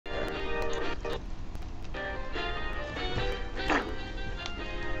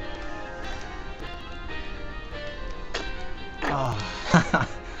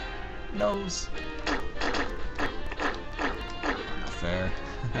nose. Not fair.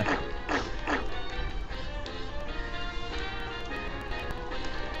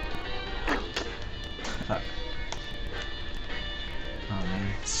 Fuck. Oh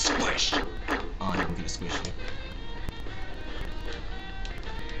man. Squish! Oh, I'm gonna squish you.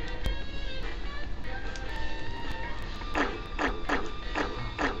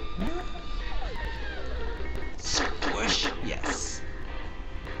 Squish! Yes.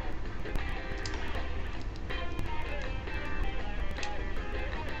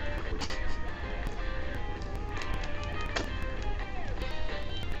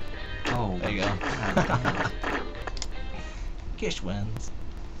 Oh, There you go. God damn. Gish wins.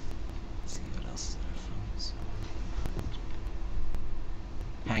 Let's see what else is there, folks.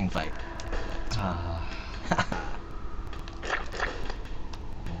 Hang fight. Ah.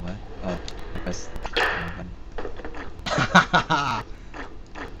 What? Oh, press. I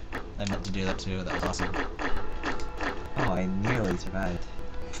meant to do that too, that was awesome. Oh, I nearly survived.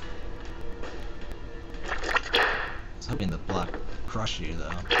 I was hoping the block crush you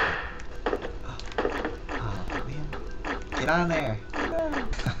though. Oh, man. Get on there.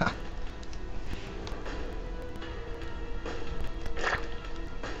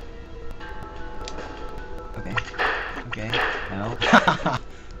 Okay. Okay. No.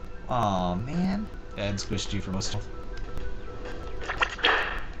 Oh man. Yeah, I'd squished you for most of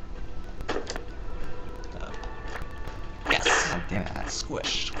yes! Oh, damn it.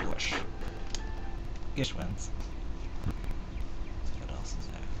 Squish, squish. Gish wins. Let's see what else is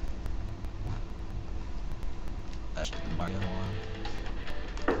there. That's the Mario one.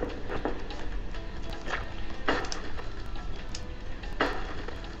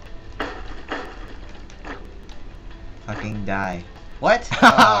 Fucking die. What?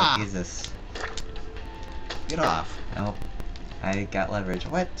 Oh, Jesus. Get off. Nope. I got leverage.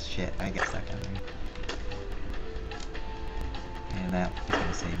 What? Shit, I get stuck on there. And that is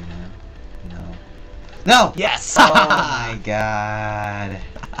gonna save me now. No. No! Yes! Oh my god.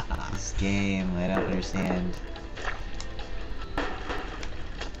 This game, I don't understand.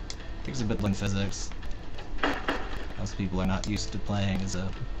 Takes a bit like physics. Most people are not used to playing as a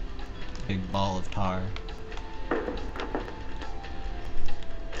big ball of tar.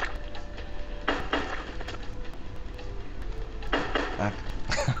 Fuck.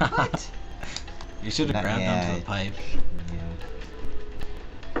 What? You should have grabbed onto the pipe.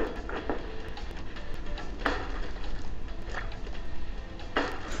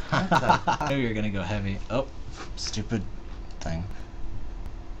 I knew you were gonna go heavy. Oh, stupid thing.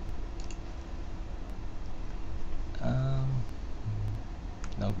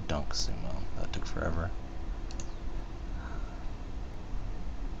 No dunk sumo. That took forever.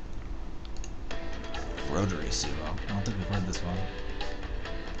 Rotary sumo. I don't think we played this one.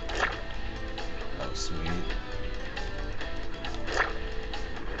 Oh, sweet.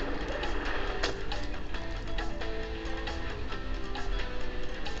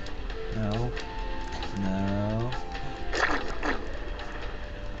 No. No.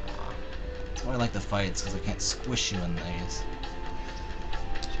 That's why I like the fights, because I can't squish you in these.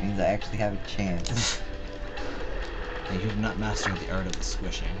 Which means I actually have a chance. Yeah, you have not mastered the art of the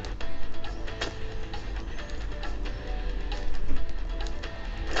squishing.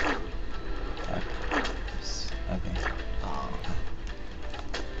 Fuck. Okay. Oh.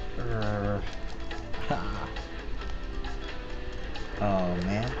 Oh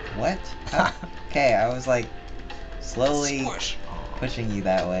man. What? Okay, I was like slowly Squish. pushing you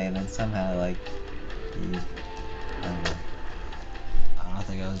that way, and then somehow like you. I don't know. I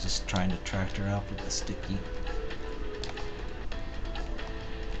think I was just trying to track her up with the sticky.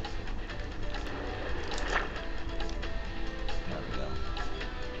 There we go.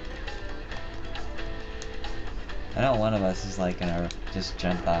 I know one of us is like gonna just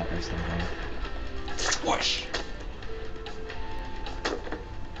jump off or something. Squish!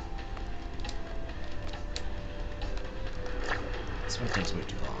 This one takes way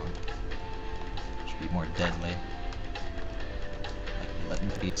too long. Should be more deadly. Like,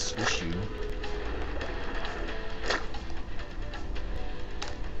 let me squish you.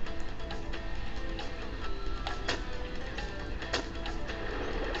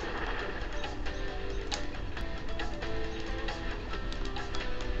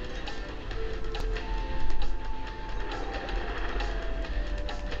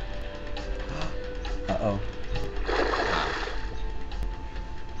 Uh-oh.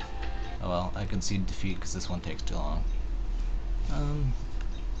 Oh well, I concede defeat because this one takes too long.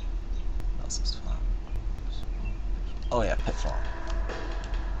 What else is fun? Oh yeah, Pitfall.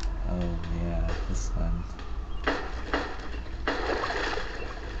 Oh, yeah, this one.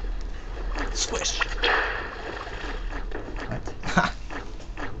 Squish! What?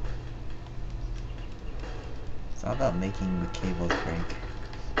 It's all about making the cables break.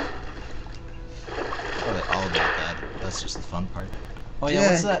 Probably all about that. That's just the fun part. Oh yeah,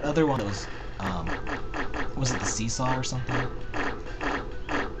 what's that other one that was it the seesaw or something?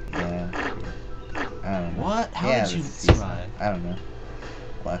 Yeah. I don't know. What? How yeah, did you seesaw. survive? I don't know.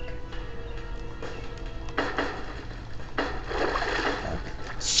 Luck.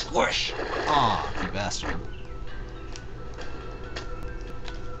 Squish! Aw, you bastard.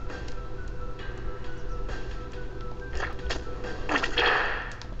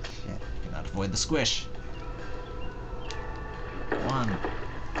 Shit. Cannot avoid the squish. Come on.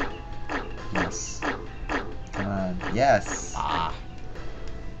 Yes. Come on. Yes! Ah.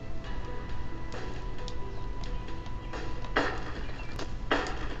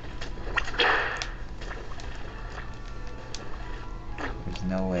 There's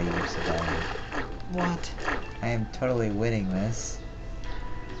no way you're surviving. What? I am totally winning this.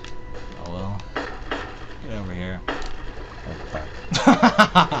 Oh well. Get over here. Oh fuck.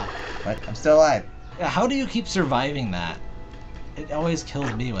 What? I'm still alive! Yeah, how do you keep surviving that? It always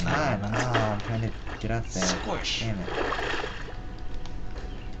kills me when that Come on. happens. Oh, I'm trying to get up there. Squish! Damn it.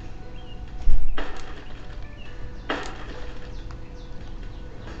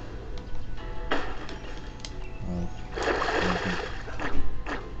 Oh.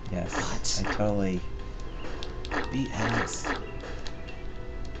 Yes. What? I totally... BS.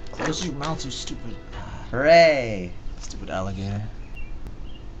 Close your mouth, you stupid. Hooray! Stupid alligator.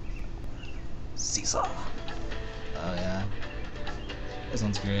 Seesaw. Oh yeah. This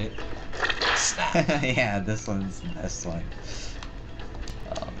one's great. Snap. Yeah, this one's the best one.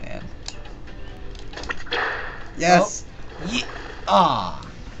 Oh man. Yes! Oh. Yeah. Ah.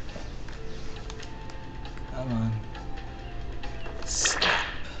 Come on. Snap.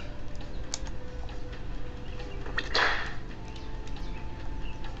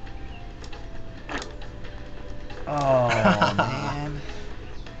 Oh man.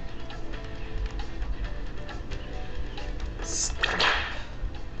 Snap.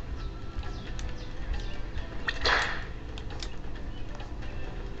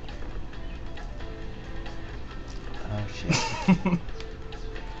 Oh shit.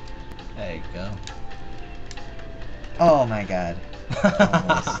 There you go. Oh my god.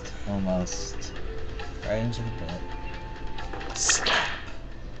 Almost. Almost. Right into the butt. Snap.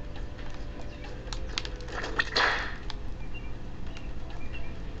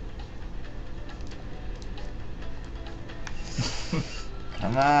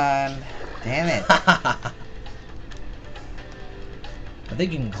 Come on. Damn it. I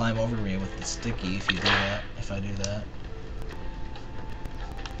think you can climb over me with the sticky if you do that. If I do that.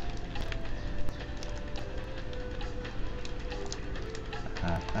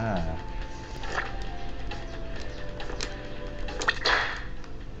 Haha.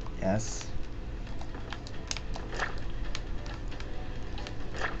 Yes.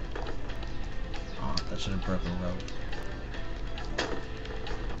 Oh, that should have broken rope.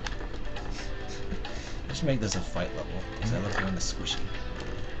 Let's make this a fight level, because I love doing the squishy.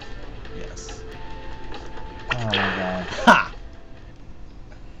 Yes. Oh my god. Ha!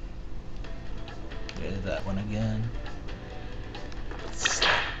 Did that one again.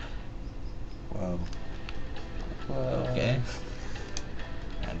 Snap. Whoa. Whoa. Okay.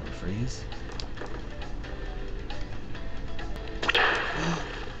 And we freeze.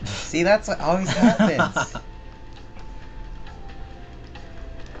 See, that's what always happens.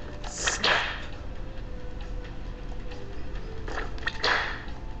 Snap.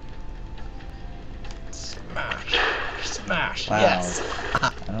 Smash. Smash. Wow. Yes.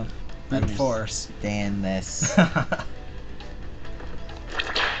 I don't Brute force. understand this.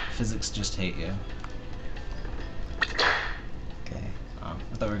 Physics just hate you. Okay. Oh,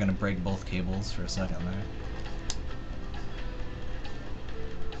 I thought we were gonna break both cables for a second there.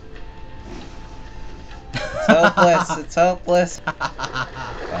 It's hopeless. It's hopeless.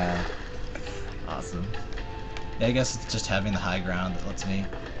 Wow. Awesome. Yeah, I guess it's just having the high ground that lets me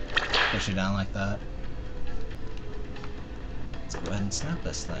push you down like that. Let's go ahead and snap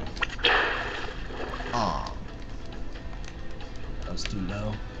this thing. Aw. That was too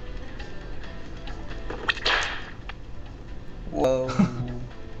low. Whoa.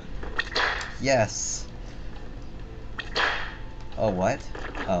 Yes. Oh, what?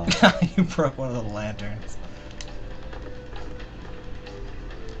 Oh. You broke one of the lanterns.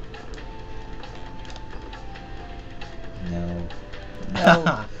 No.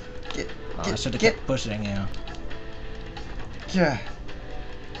 No. I should have kept pushing you. Yeah.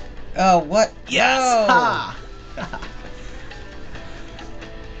 Oh, what? Yes! No! Ha!